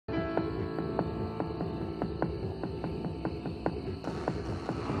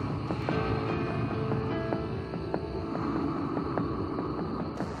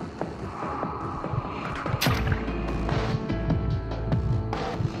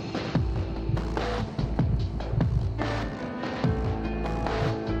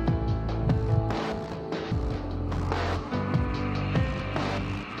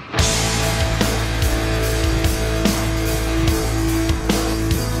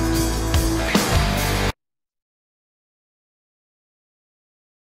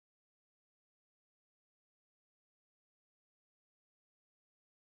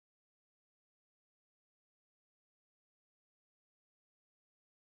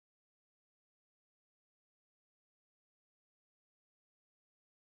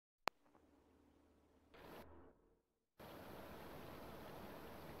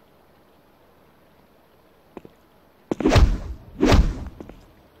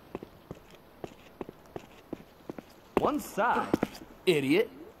one side, idiot.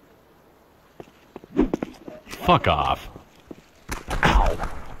 Fuck off. Ow.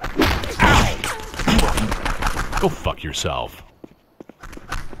 Ow. Go fuck yourself.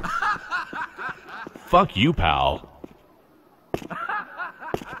 Fuck you, pal.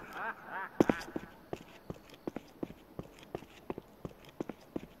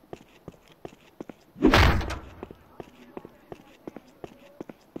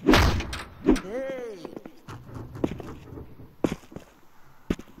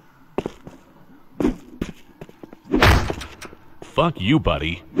 Fuck you,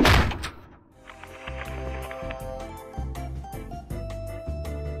 buddy.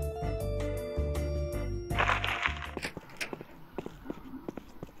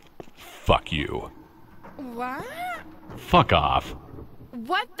 Fuck you. What? Fuck off.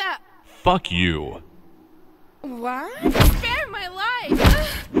 What the? Fuck you. What? Spare my life!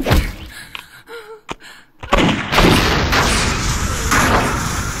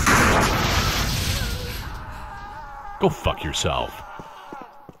 Go fuck yourself.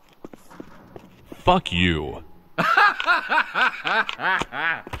 Fuck you.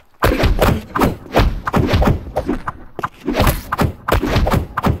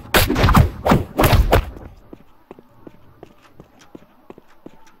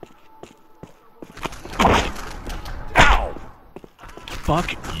 Ow!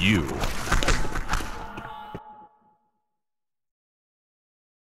 Fuck you.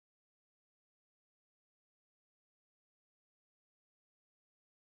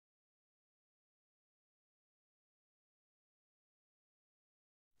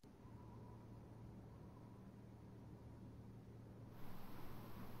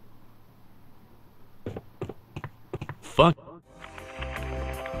 Fuck.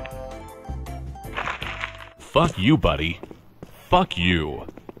 Fuck you, buddy. Fuck you.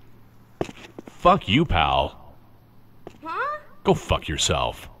 Fuck you, pal. Huh? Go fuck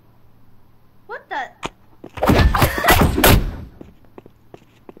yourself. What the?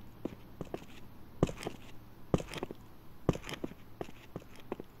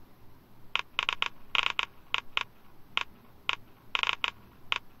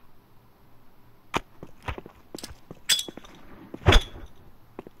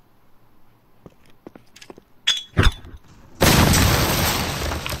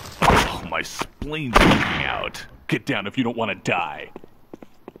 My spleen's leaking out. Get down if you don't want to die.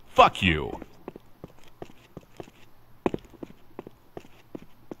 Fuck you.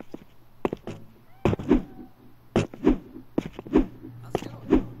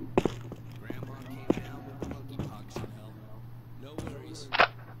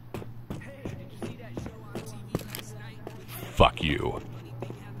 Fuck you.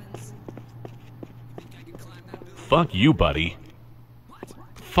 Fuck you, buddy.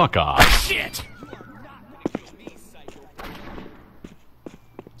 Fuck off. Shit!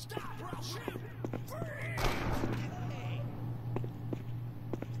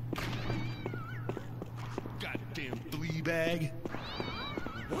 Goddamn flea bag.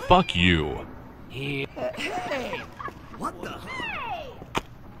 Fuck you. Hey! What the? Hey!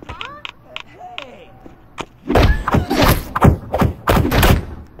 Huh? Hey!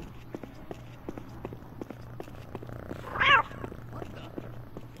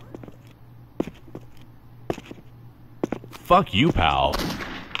 Fuck you, pal.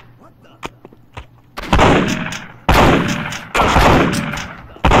 What the?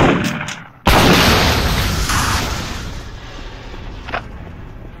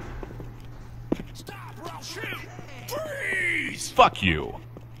 Stop or I'll shoot. Freeze. Fuck you.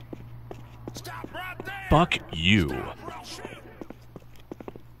 Stop right there. Fuck you. Stop or I'll shoot.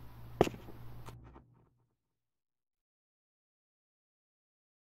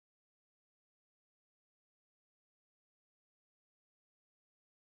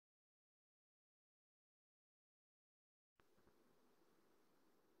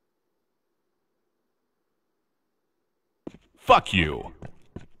 Fuck you.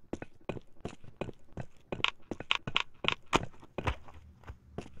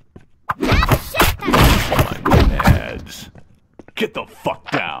 My meds. Get the fuck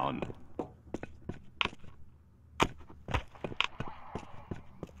down.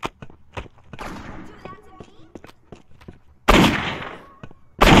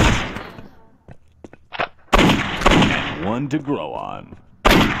 And one to grow on.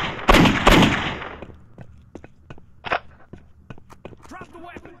 Drop the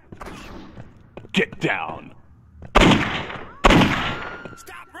weapon. Get down.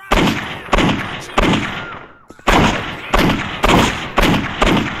 Stop right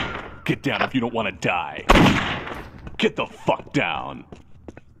there. Get down if you don't want to die. Get the fuck down.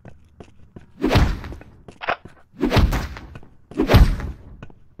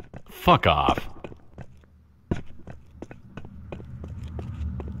 Fuck off.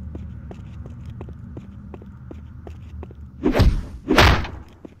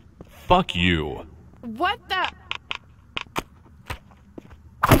 Fuck you. What the?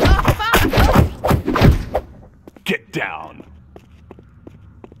 Oh, fuck! Get down.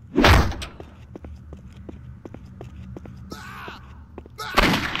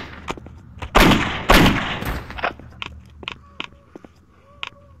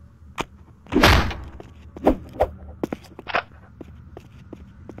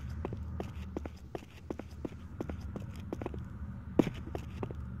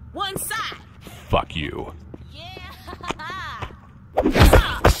 One side. Fuck you. Yeah.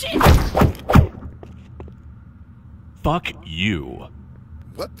 Oh, shit. Fuck you.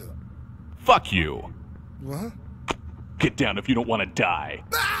 What the? Fuck you. What? Get down if you don't want to die.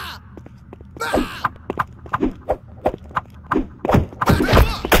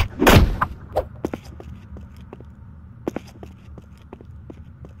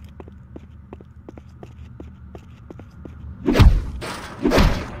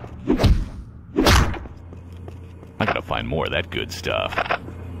 I gotta find more of that good stuff.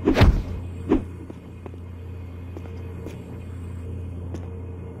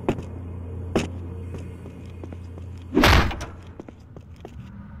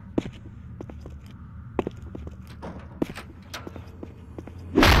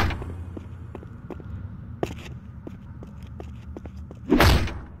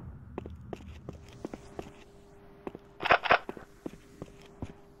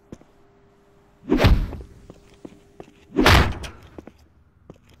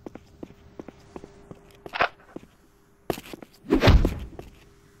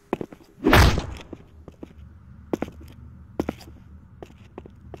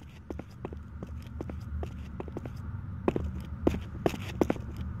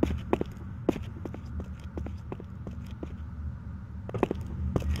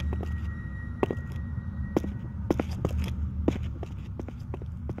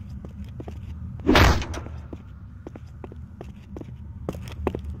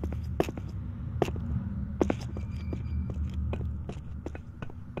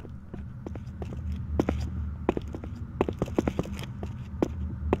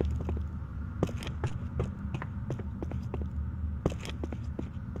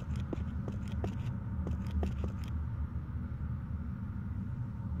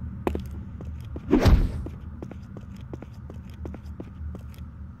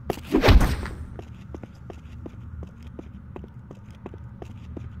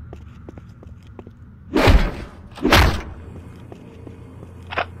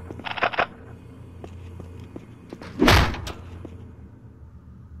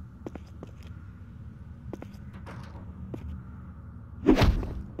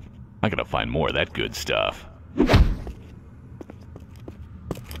 I gotta find more of that good stuff.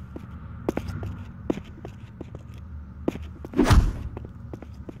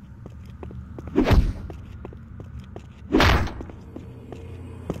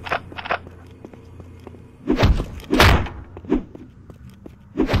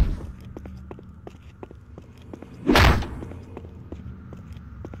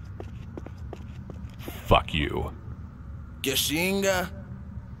 Fuck you. Geshinga?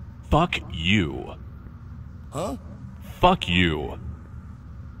 Fuck you. Huh? Fuck you.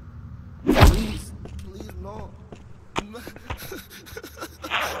 Please, no.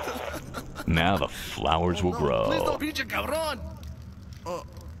 Now the flowers will grow. Please don't pinche cabrón.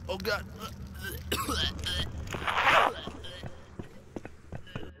 Oh God.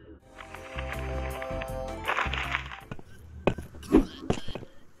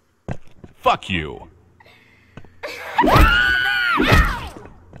 Fuck you.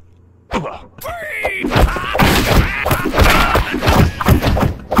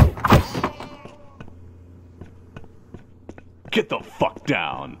 Get the fuck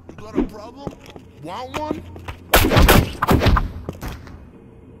down. You got a problem? Want one?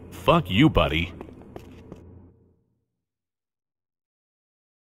 Fuck you, buddy.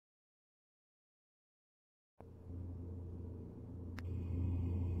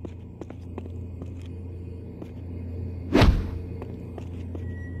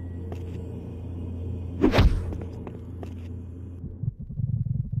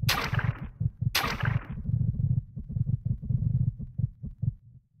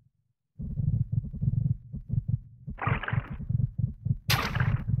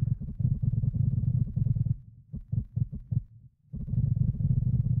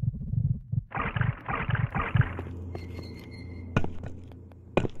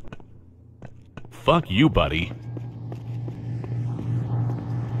 Fuck you, buddy.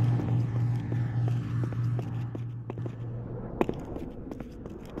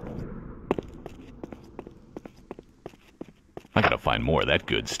 find more of that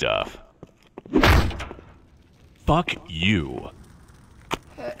good stuff. Fuck you.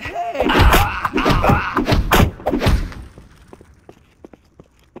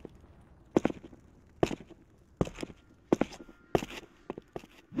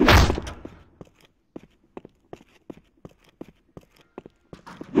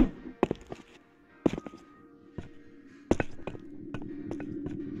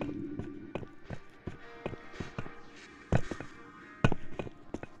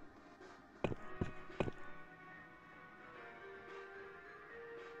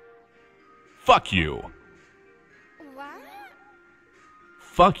 Fuck you. What?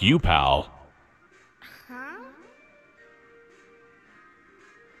 Fuck you, pal. Huh?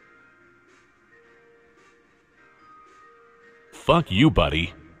 Fuck you,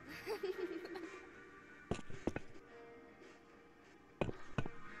 buddy.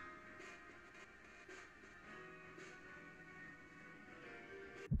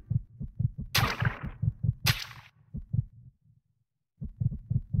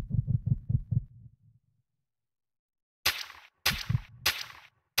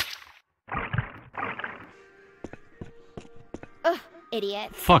 Ugh,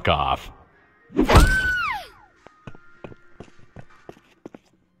 idiot. Fuck off.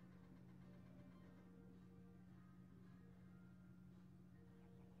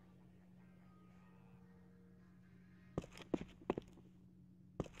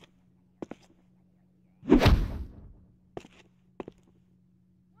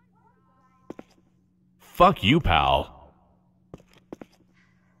 Fuck you, pal.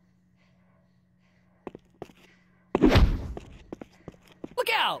 Look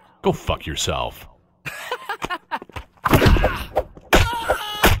out! Go fuck yourself.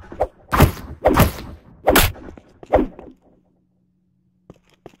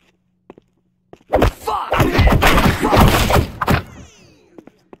 Fuck!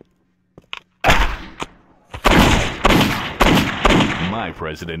 My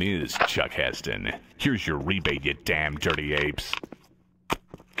president is Chuck Heston. Here's your rebate, you damn dirty apes.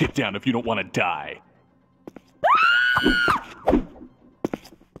 Get down if you don't want to die.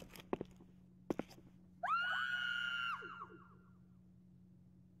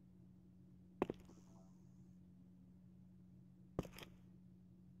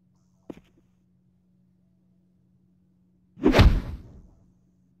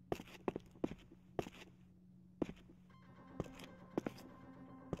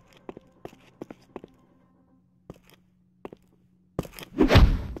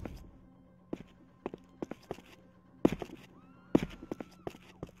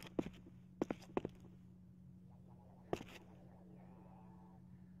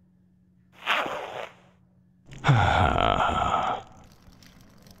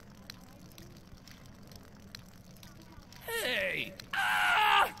 Hey!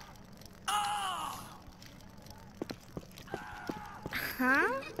 Ah! Ah!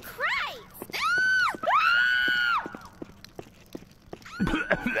 Huh? Christ!